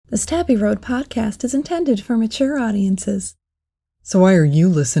Stabby Road podcast is intended for mature audiences. So why are you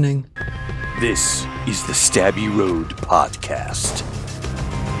listening? This is the Stabby Road podcast.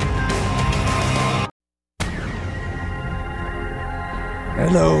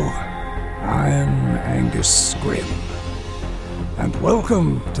 Hello, I'm Angus Scrimm, and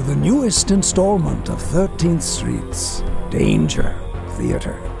welcome to the newest installment of 13th Street's Danger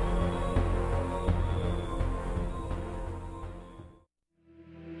Theatre.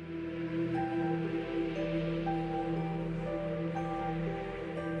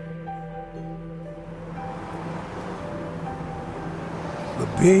 The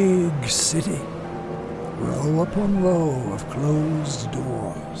big city. Row upon row of closed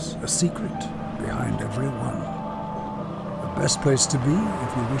doors, a secret behind every one. The best place to be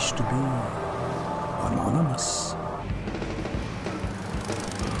if you wish to be anonymous.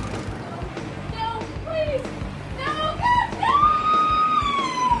 No, please! No,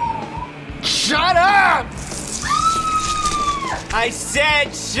 no! Shut up! I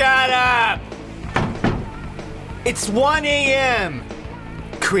said shut up! It's 1 a.m.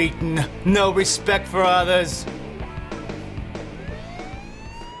 Cretin, no respect for others.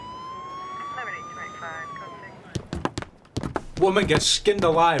 Woman gets skinned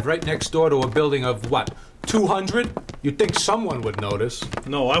alive right next door to a building of, what, 200? You'd think someone would notice.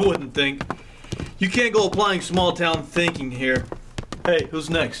 No, I wouldn't think. You can't go applying small-town thinking here. Hey, who's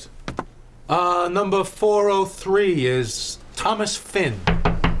next? Number 403 is Thomas Finn.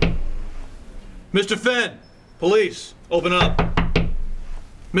 Mr. Finn! Police, open up.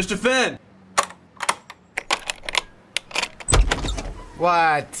 Mr. Finn!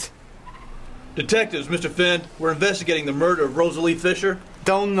 What? Detectives, Mr. Finn, we're investigating the murder of Rosalie Fisher.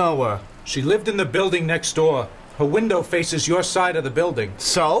 Don't know her. She lived in the building next door. Her window faces your side of the building.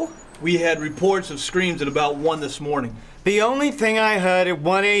 So? We had reports of screams at about 1 this morning. The only thing I heard at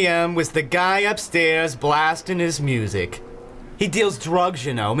 1 a.m. was the guy upstairs blasting his music. He deals drugs,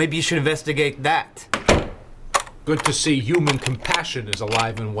 you know. Maybe you should investigate that. Good to see human compassion is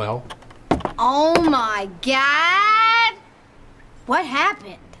alive and well. Oh my God! What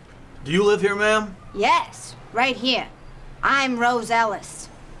happened? Do you live here, ma'am? Yes, right here. I'm Rose Ellis.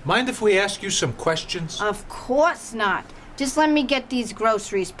 Mind if we ask you some questions? Of course not. Just let me get these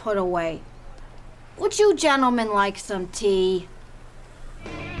groceries put away. Would you gentlemen like some tea?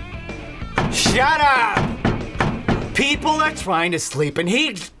 Shut up! People are trying to sleep and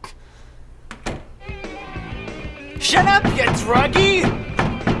he... Shut up, you druggie!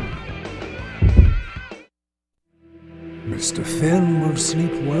 Mr. Finn will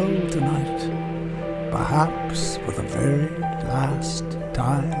sleep well tonight, perhaps for the very last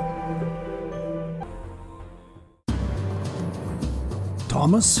time.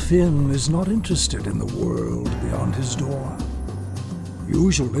 Thomas Finn is not interested in the world beyond his door.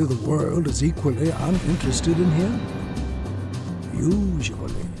 Usually the world is equally uninterested in him.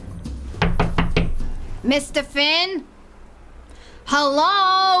 Usually. Mr. Finn?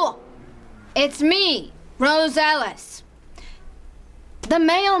 Hello? It's me, Rose Ellis. The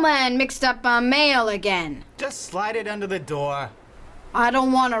mailman mixed up our mail again. Just slide it under the door. I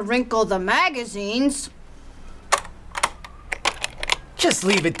don't want to wrinkle the magazines. Just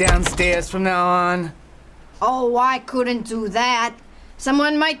leave it downstairs from now on. Oh, I couldn't do that.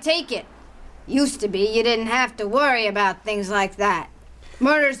 Someone might take it. Used to be, you didn't have to worry about things like that.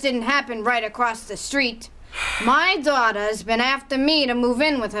 Murders didn't happen right across the street. My daughter's been after me to move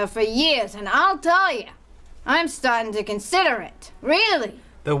in with her for years, and I'll tell you, I'm starting to consider it. Really.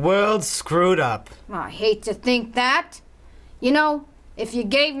 The world's screwed up. I hate to think that. You know, if you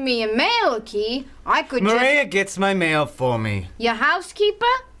gave me a mail key, I could Maria gets my mail for me. Your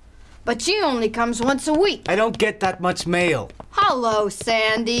housekeeper? But she only comes once a week. I don't get that much mail. Hello,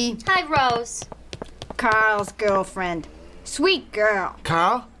 Sandy. Hi, Rose. Carl's girlfriend. Sweet girl.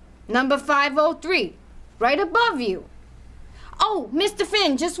 Carl? Number 503. Right above you. Oh, Mr.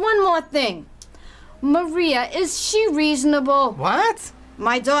 Finn, just one more thing. Maria, is she reasonable? What?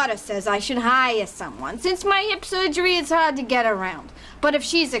 My daughter says I should hire someone. Since my hip surgery, it's hard to get around. But if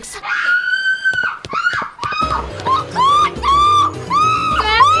she's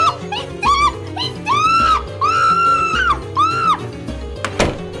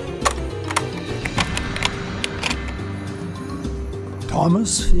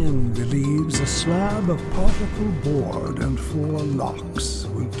Thomas Finn believes a slab of particle board and 4 locks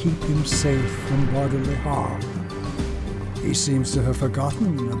will keep him safe from bodily harm. He seems to have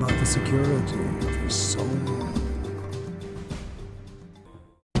forgotten about the security of his soul.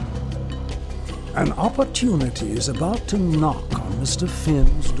 An opportunity is about to knock on Mr.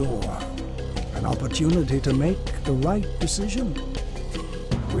 Finn's door. An opportunity to make the right decision.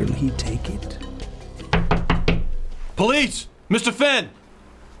 Will he take it? Police! Mr. Finn!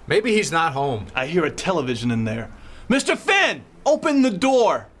 Maybe he's not home. I hear a television in there. Mr. Finn! Open the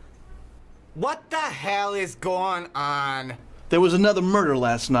door! What the hell is going on? There was another murder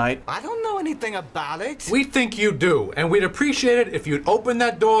last night. I don't know anything about it. We think you do, and we'd appreciate it if you'd open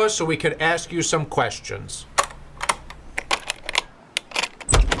that door so we could ask you some questions.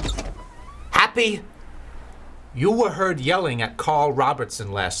 Happy? You were heard yelling at Carl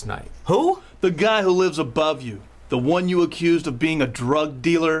Robertson last night. Who? The guy who lives above you. The one you accused of being a drug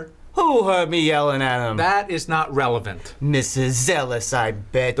dealer. Who heard me yelling at him? That is not relevant. Mrs. Ellis, I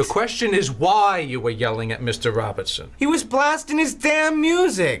bet. The question is why you were yelling at Mr. Robertson. He was blasting his damn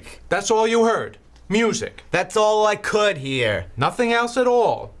music. That's all you heard. Music. That's all I could hear. Nothing else at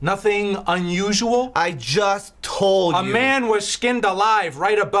all. Nothing unusual. I just told you. A man was skinned alive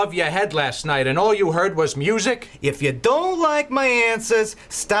right above your head last night, and all you heard was music? If you don't like my answers,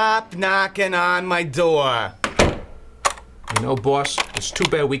 stop knocking on my door. You know, boss, it's too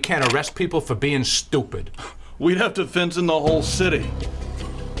bad we can't arrest people for being stupid. We'd have to fence in the whole city.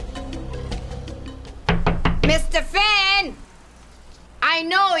 Mr. Finn! I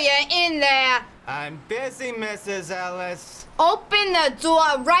know you're in there. I'm busy, Mrs. Ellis. Open the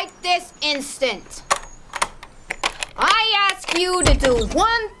door right this instant. I ask you to do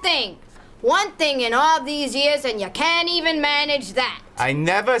one thing. One thing in all these years, and you can't even manage that. I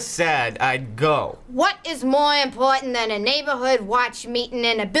never said I'd go. What is more important than a neighborhood watch meeting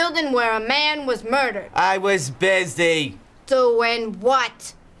in a building where a man was murdered? I was busy. Doing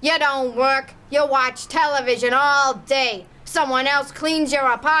what? You don't work. You watch television all day. Someone else cleans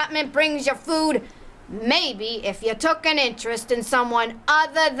your apartment, brings you food. Maybe if you took an interest in someone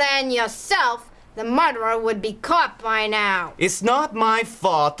other than yourself, the murderer would be caught by now. It's not my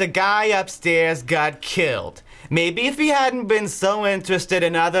fault the guy upstairs got killed. Maybe if he hadn't been so interested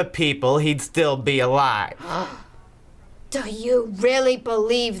in other people, he'd still be alive. Do you really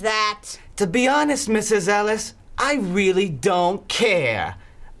believe that? To be honest, Mrs. Ellis, I really don't care.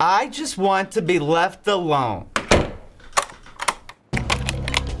 I just want to be left alone.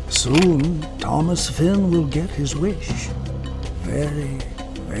 Soon, Thomas Finn will get his wish. Very,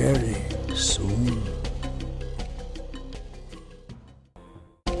 very soon.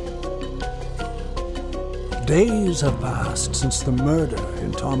 Days have passed since the murder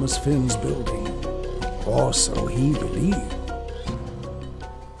in Thomas Finn's building, or so he believed.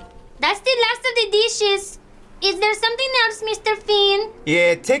 That's the last of the dishes. Is there something else, Mr. Finn?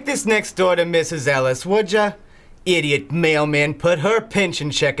 Yeah, take this next door to Mrs. Ellis, would ya? Idiot mailman put her pension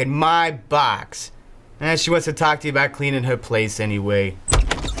check in my box. She wants to talk to you about cleaning her place anyway.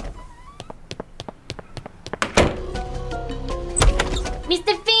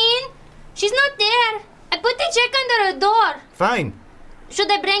 Mr. Finn? She's not there. I put the check under her door. Fine.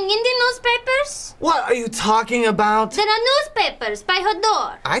 Should I bring in the newspapers? What are you talking about? There are newspapers by her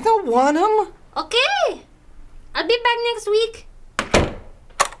door. I don't want them. Okay. I'll be back next week.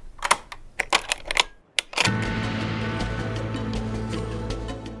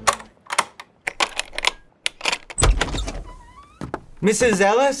 Mrs.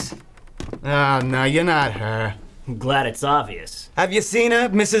 Ellis? Oh, no, you're not her. I'm glad it's obvious. Have you seen her,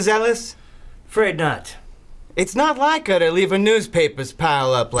 Mrs. Ellis? Afraid not. It's not like her to leave her newspapers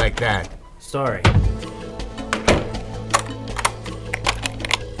pile up like that. Sorry.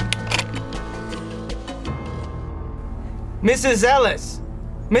 Mrs. Ellis!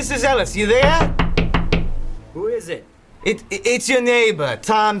 Mrs. Ellis, you there? Who is it? It's your neighbor,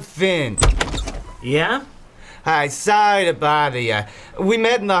 Tom Finn. Yeah? Hi, sorry to bother you. We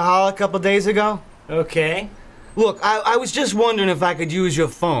met in the hall a couple days ago. Okay. Look, I was just wondering if I could use your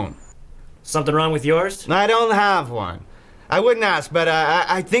phone. Something wrong with yours? I don't have one. I wouldn't ask, but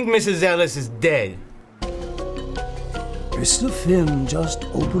I think Mrs. Ellis is dead. Mr. Finn just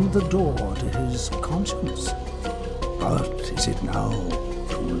opened the door to his conscience. But is it now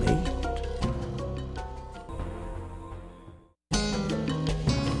too late?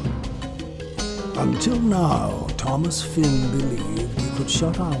 Until now, Thomas Finn believed he could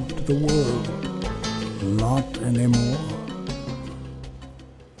shut out the world. Not anymore.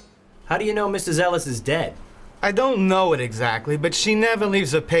 How do you know Mrs. Ellis is dead? I don't know it exactly, but she never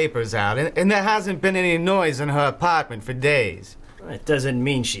leaves her papers out, and there hasn't been any noise in her apartment for days. It doesn't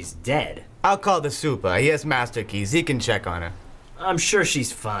mean she's dead. I'll call the super. He has master keys. He can check on her. I'm sure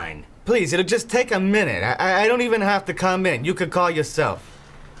she's fine. Please, it'll just take a minute. I don't even have to come in. You could call yourself.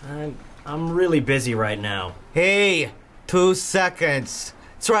 I'm really busy right now. Hey, 2 seconds.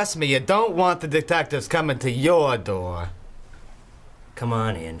 Trust me, you don't want the detectives coming to your door. Come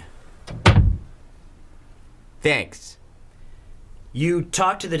on in. Thanks. You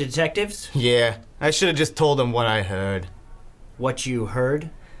talked to the detectives? Yeah, I should have just told them what I heard. What you heard?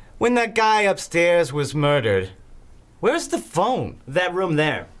 When that guy upstairs was murdered. Where's the phone? That room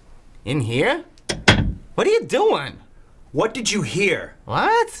there. In here? What are you doing? What did you hear?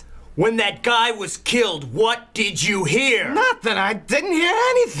 What? When that guy was killed, what did you hear? Nothing. I didn't hear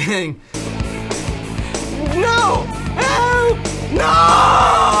anything. No! Help!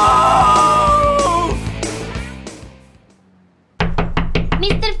 No!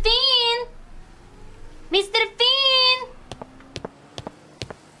 Mr. Finn! Mr. Finn!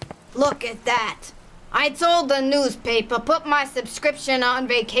 Look at that. I told the newspaper put my subscription on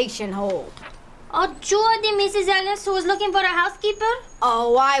vacation hold. Oh, Jordy, Mrs. Ellis, who was looking for a housekeeper?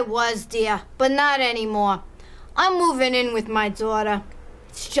 Oh, I was, dear, but not anymore. I'm moving in with my daughter.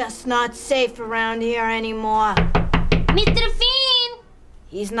 It's just not safe around here anymore. Mr. Finn!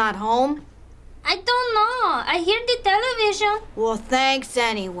 He's not home? I don't know. I hear the television. Well, thanks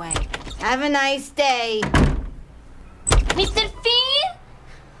anyway. Have a nice day. Mr. Finn?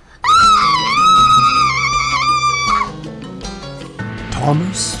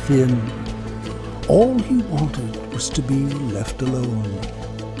 Thomas Finn. All he wanted was to be left alone.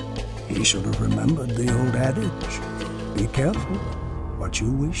 He should have remembered the old adage, be careful what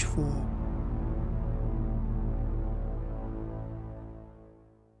you wish for.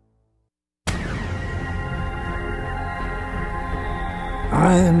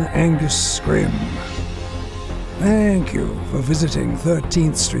 I'm Angus Scrimm. Thank you for visiting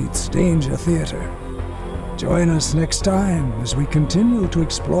 13th Street's Danger Theater. Join us next time as we continue to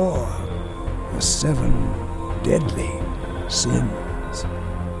explore the 7 deadly sins.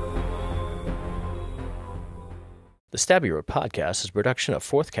 The Stabby Road podcast is a production of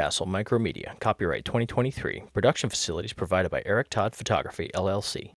Fourth Castle Micromedia. Copyright 2023. Production facilities provided by Eric Todd Photography, LLC.